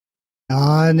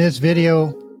In this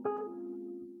video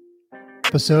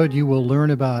episode, you will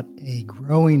learn about a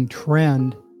growing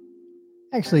trend.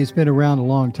 Actually, it's been around a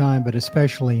long time, but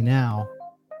especially now.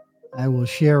 I will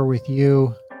share with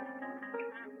you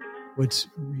what's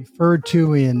referred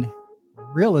to in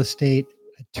real estate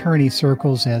attorney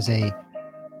circles as a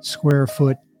square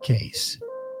foot case.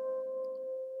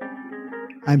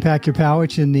 I'm Pat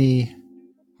Kupowich in the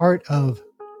heart of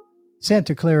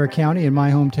Santa Clara County in my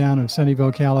hometown of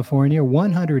Sunnyvale, California,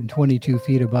 122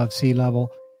 feet above sea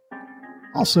level,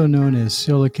 also known as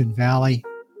Silicon Valley.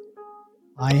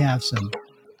 I have some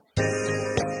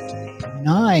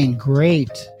 9 great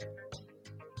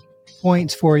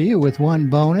points for you with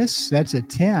one bonus. That's a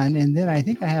 10. And then I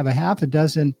think I have a half a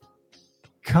dozen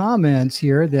comments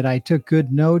here that I took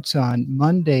good notes on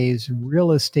Monday's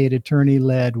real estate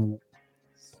attorney-led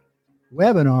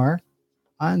webinar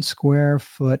on square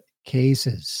foot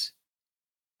cases.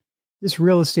 This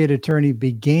real estate attorney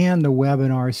began the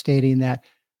webinar stating that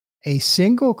a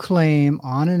single claim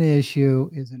on an issue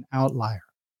is an outlier.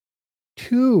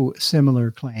 2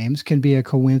 similar claims can be a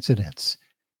coincidence.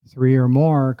 3 or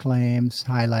more claims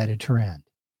highlight a trend.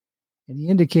 And he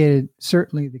indicated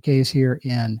certainly the case here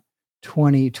in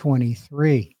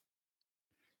 2023.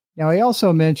 Now, he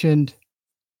also mentioned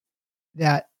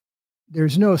that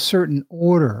there's no certain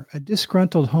order. A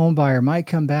disgruntled home buyer might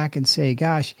come back and say,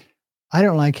 gosh, I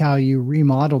don't like how you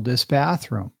remodeled this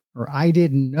bathroom, or I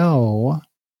didn't know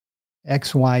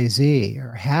XYZ,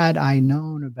 or had I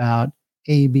known about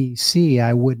ABC,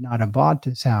 I would not have bought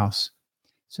this house.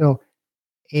 So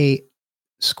a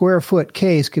square foot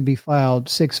case could be filed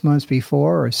 6 months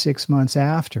before or 6 months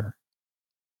after.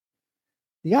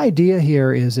 The idea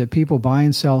here is that people buy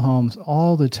and sell homes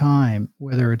all the time,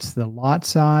 whether it's the lot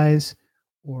size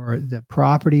or the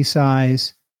property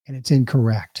size, and it's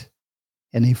incorrect.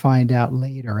 And they find out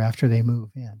later after they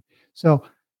move in. So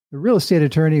the real estate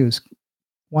attorney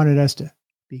wanted us to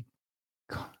be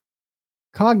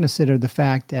cognizant of the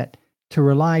fact that to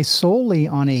rely solely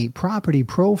on a property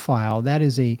profile, that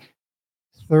is a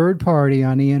third party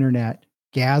on the internet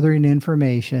gathering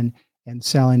information and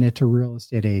selling it to real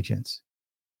estate agents.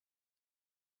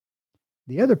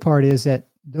 The other part is that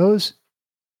those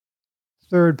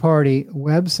third-party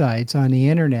websites on the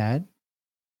internet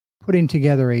putting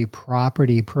together a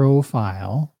property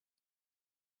profile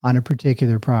on a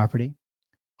particular property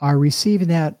are receiving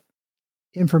that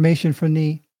information from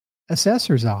the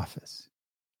assessor's office.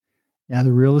 Now,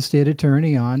 the real estate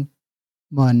attorney on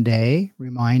Monday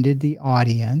reminded the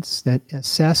audience that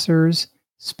assessors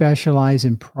specialize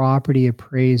in property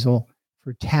appraisal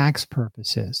for tax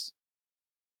purposes.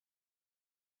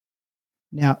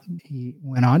 Now, he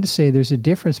went on to say there's a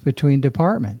difference between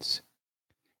departments.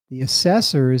 The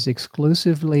assessors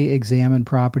exclusively examine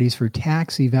properties for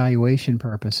tax evaluation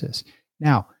purposes.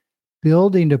 Now,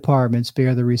 building departments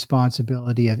bear the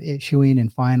responsibility of issuing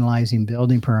and finalizing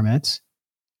building permits.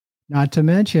 Not to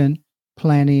mention,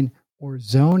 planning or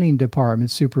zoning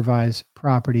departments supervise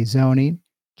property zoning,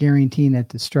 guaranteeing that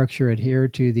the structure adhere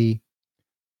to the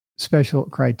special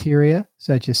criteria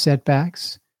such as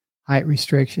setbacks, height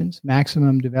restrictions,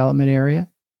 maximum development area,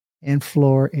 and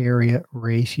floor area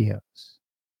ratios.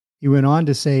 He went on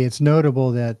to say it's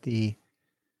notable that the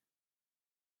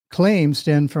claims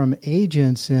stem from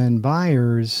agents and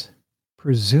buyers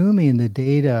presuming the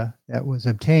data that was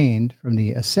obtained from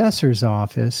the assessor's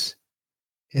office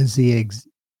is the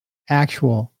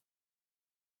actual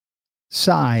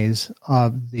size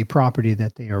of the property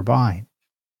that they are buying.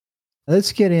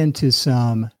 Let's get into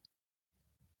some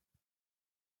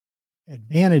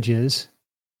advantages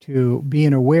to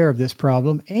being aware of this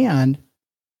problem, and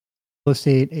real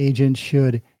estate agents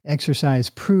should exercise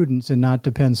prudence and not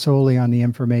depend solely on the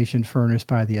information furnished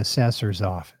by the assessor's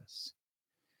office.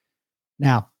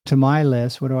 Now, to my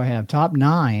list, what do I have? Top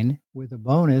 9 with a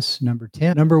bonus, number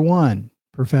 10. Number 1,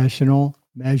 professional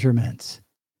measurements.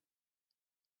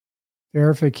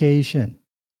 Verification.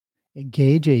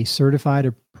 Engage a certified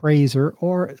appraiser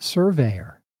or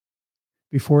surveyor.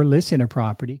 Before listing a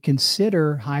property,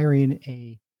 consider hiring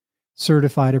a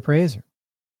certified appraiser.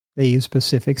 They use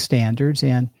specific standards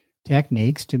and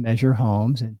techniques to measure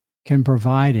homes and can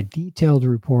provide a detailed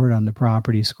report on the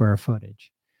property square footage.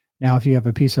 Now, if you have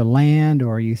a piece of land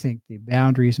or you think the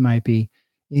boundaries might be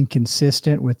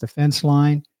inconsistent with the fence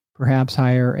line, perhaps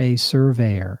hire a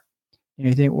surveyor. And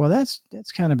you think, well, that's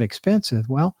kind of expensive.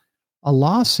 Well, a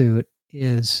lawsuit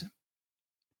is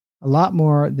a lot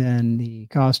more than the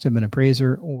cost of an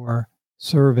appraiser or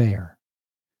surveyor.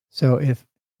 So if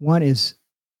one is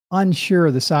unsure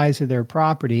of the size of their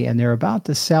property and they're about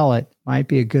to sell it, might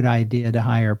be a good idea to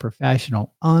hire a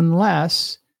professional,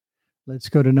 unless let's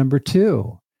go to number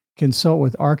 2. Consult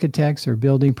with architects or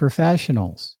building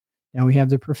professionals. Now we have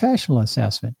the professional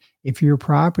assessment. If your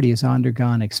property has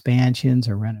undergone expansions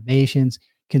or renovations,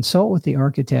 consult with the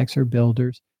architects or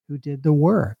builders who did the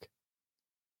work,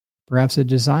 perhaps a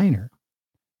designer.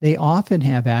 They often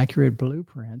have accurate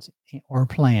blueprints or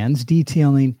plans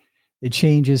detailing the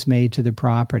changes made to the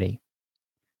property.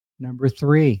 Number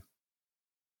 3,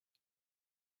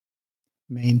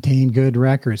 maintain good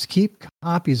records. Keep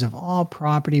copies of all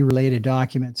property-related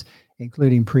documents,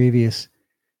 including previous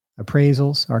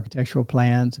appraisals, architectural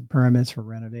plans, and permits for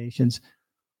renovations.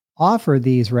 Offer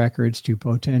these records to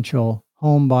potential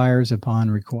home buyers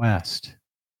upon request.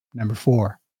 Number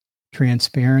 4,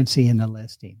 transparency in the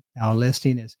listing. Now, a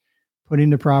listing is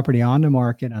putting the property on the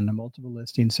market on the multiple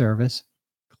listing service.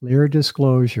 Clear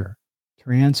disclosure,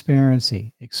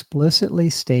 transparency, explicitly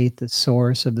state the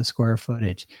source of the square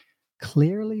footage.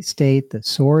 Clearly state the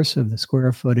source of the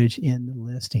square footage in the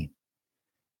listing.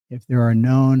 If there are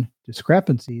known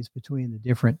discrepancies between the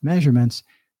different measurements,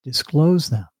 disclose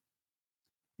them.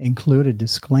 Include a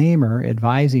disclaimer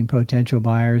advising potential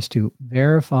buyers to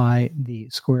verify the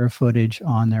square footage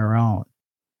on their own.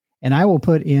 And I will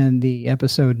put in the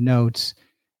episode notes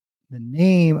the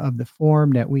name of the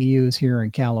form that we use here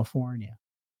in California,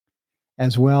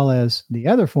 as well as the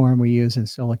other form we use in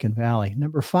Silicon Valley.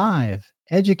 Number 5,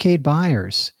 educate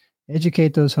buyers.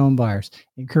 Educate those home buyers.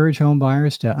 Encourage home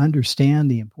buyers to understand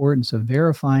the importance of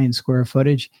verifying square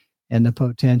footage and the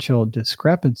potential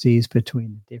discrepancies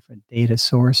between the different data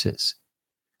sources.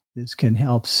 This can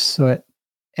help set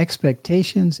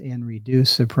expectations and reduce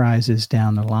surprises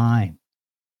down the line.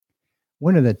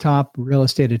 One of the top real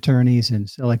estate attorneys in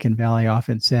Silicon Valley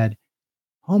often said,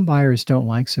 home buyers don't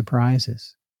like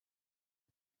surprises.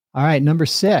 All right, number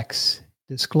 6,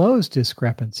 disclose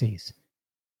discrepancies.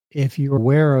 If you're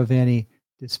aware of any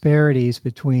disparities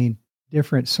between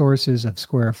different sources of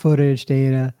square footage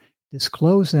data,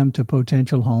 disclose them to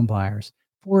potential home buyers.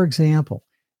 For example,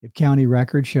 if county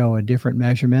records show a different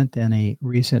measurement than a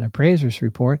recent appraiser's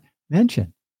report,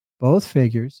 mention both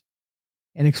figures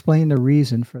and explain the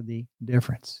reason for the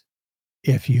difference,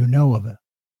 if you know of a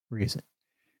reason.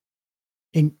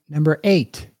 Number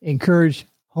 8, encourage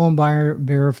home buyer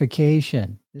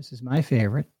verification. This is my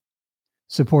favorite.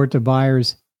 Support the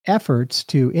buyer's efforts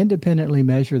to independently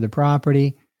measure the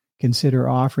property. Consider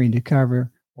offering to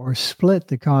cover or split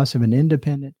the cost of an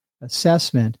independent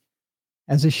assessment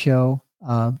as a show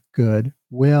of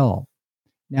goodwill.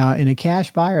 Now, in a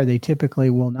cash buyer, they typically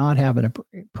will not have an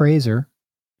appraiser.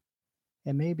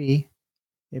 And maybe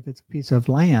if it's a piece of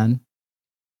land,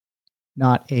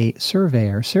 not a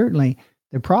surveyor. Certainly,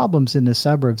 the problems in the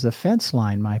suburbs, the fence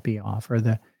line might be off, or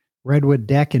the redwood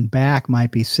deck and back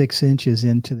might be 6 inches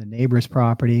into the neighbor's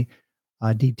property.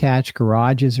 Detached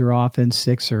garages are often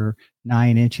 6 or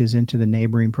 9 inches into the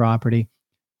neighboring property.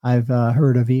 I've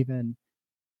heard of even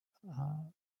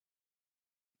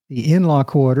the in-law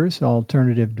quarters,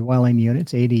 alternative dwelling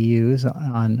units, ADUs,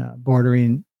 on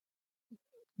bordering,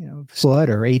 foot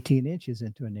or 18 inches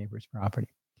into a neighbor's property.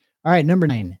 All right, number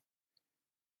 9.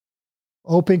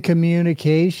 Open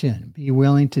communication. Be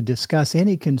willing to discuss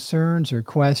any concerns or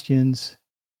questions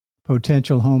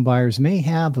potential home buyers may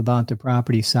have about the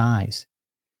property size.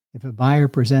 If a buyer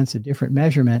presents a different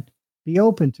measurement, be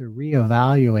open to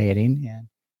reevaluating and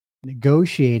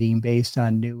negotiating based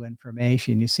on new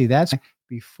information. You see, that's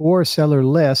before seller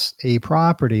lists a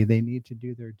property, they need to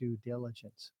do their due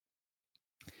diligence.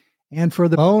 And for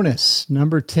the bonus,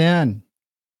 number 10,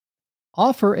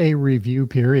 offer a review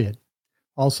period,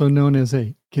 also known as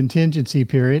a contingency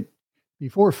period.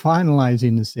 Before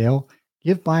finalizing the sale,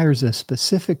 give buyers a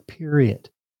specific period.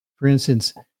 For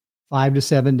instance, 5 to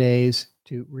 7 days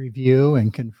to review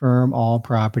and confirm all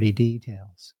property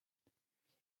details,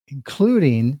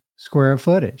 including square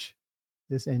footage.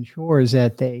 This ensures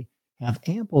that they have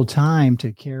ample time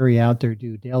to carry out their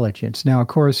due diligence. Now, of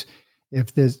course,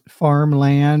 if there's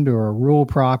farmland or a rural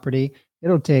property,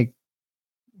 it'll take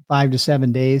 5 to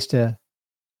 7 days to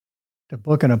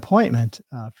book an appointment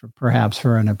for a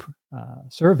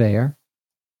surveyor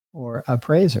or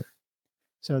appraiser.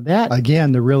 So that,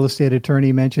 again, the real estate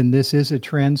attorney mentioned this is a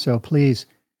trend. So please,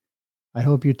 I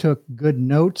hope you took good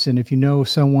notes. And if you know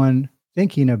someone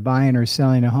thinking of buying or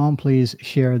selling a home, please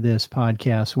share this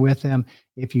podcast with them.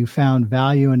 If you found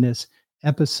value in this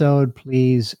episode,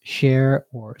 please share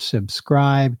or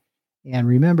subscribe. And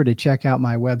remember to check out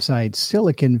my website,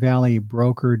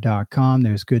 SiliconValleyBroker.com.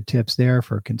 There's good tips there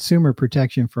for consumer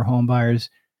protection for home buyers,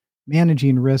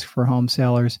 managing risk for home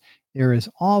sellers. There is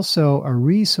also a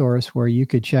resource where you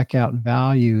could check out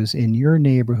values in your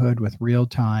neighborhood with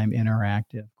real-time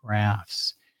interactive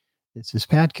graphs. This is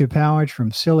Pat Kupowicz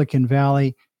from Silicon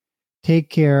Valley. Take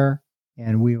care,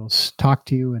 and we will talk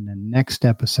to you in the next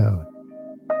episode.